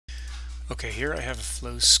Okay, here I have a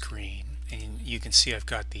flow screen, and you can see I've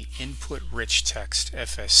got the input rich text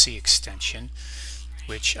FSC extension,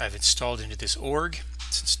 which I've installed into this org.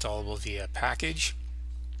 It's installable via package,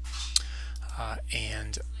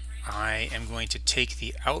 and I am going to take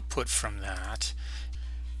the output from that,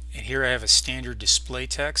 and here I have a standard display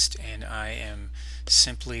text, and I am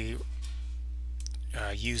simply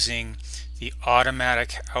using the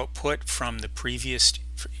automatic output from the previous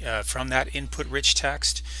from that input rich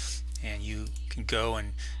text. And you can go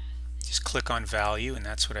and just click on value, and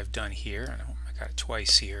that's what I've done here. I got it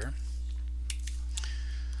twice here.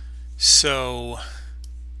 So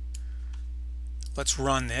let's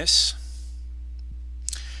run this.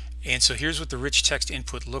 And so here's what the rich text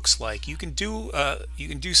input looks like. You can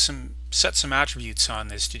set some attributes on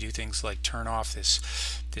this to do things like turn off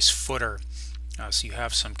this footer, so you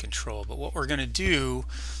have some control. But what we're going to do,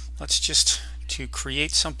 to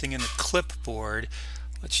create something in the clipboard,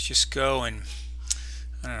 let's just go and,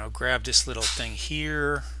 I don't know, grab this little thing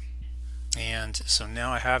here. And so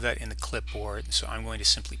now I have that in the clipboard. So I'm going to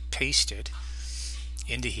simply paste it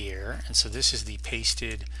into here. And so this is the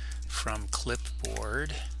pasted from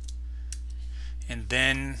clipboard. And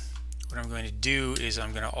then what I'm going to do is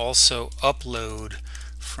I'm going to also upload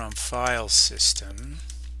from file system,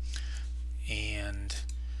 and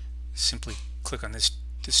simply click on this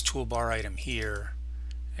toolbar item here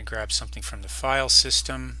and grab something from the file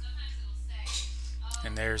system,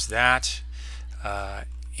 and there's that.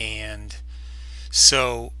 And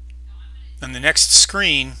so on the next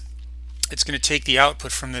screen, it's going to take the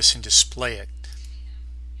output from this and display it,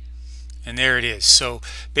 and there it is. So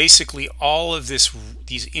basically all of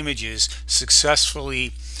these images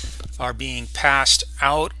successfully are being passed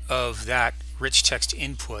out of that rich text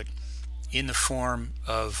input in the form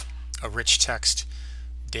of a rich text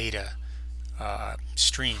data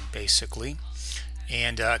stream, basically,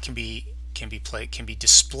 and can be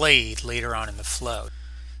displayed later on in the flow.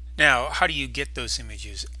 Now, how do you get those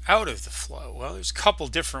images out of the flow? Well, there's a couple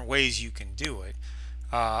different ways you can do it.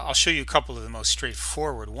 I'll show you a couple of the most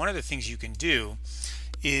straightforward. One of the things you can do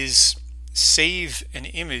is save an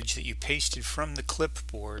image that you pasted from the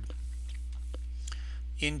clipboard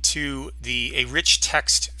into a rich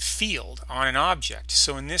text field on an object.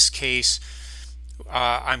 So in this case,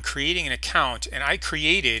 I'm creating an account, and I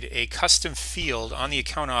created a custom field on the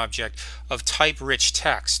account object of type rich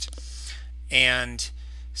text. And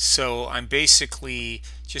so I'm basically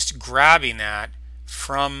just grabbing that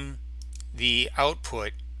from the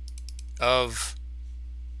output of,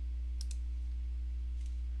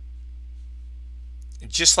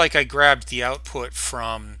 just like I grabbed the output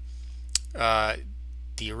from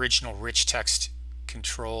the original rich text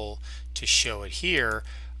control to show it here,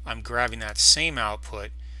 I'm grabbing that same output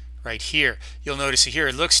right here. You'll notice here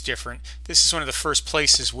it looks different. This is one of the first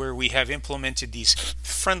places where we have implemented these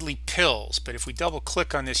friendly pills, but if we double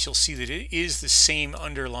click on this, you'll see that it is the same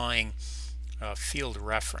underlying field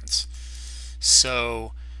reference.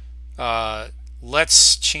 So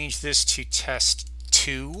let's change this to test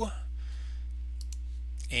 2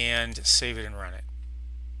 and save it and run it.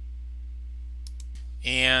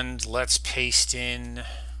 And let's paste in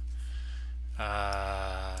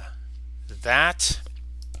that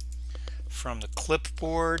from the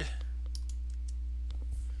clipboard,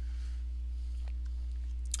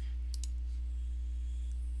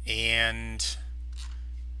 and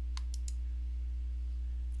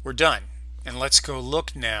we're done. And let's go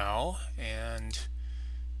look now and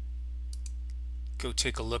go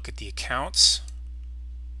take a look at the accounts.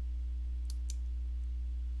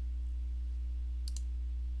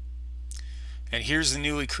 And here's the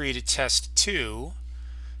newly created test 2.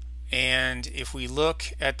 And if we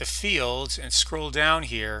look at the fields and scroll down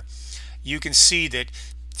here, you can see that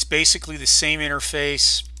it's basically the same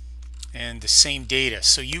interface and the same data.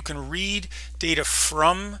 So you can read data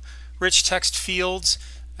from rich text fields,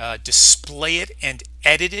 display it and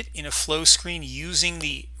edit it in a flow screen using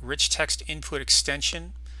the rich text input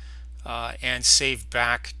extension, and save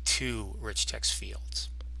back to rich text fields.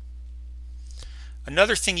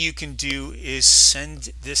 Another thing you can do is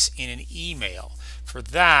send this in an email. For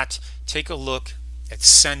that, take a look at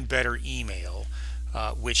Send Better Email,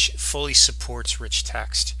 which fully supports rich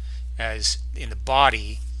text as in the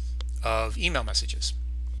body of email messages.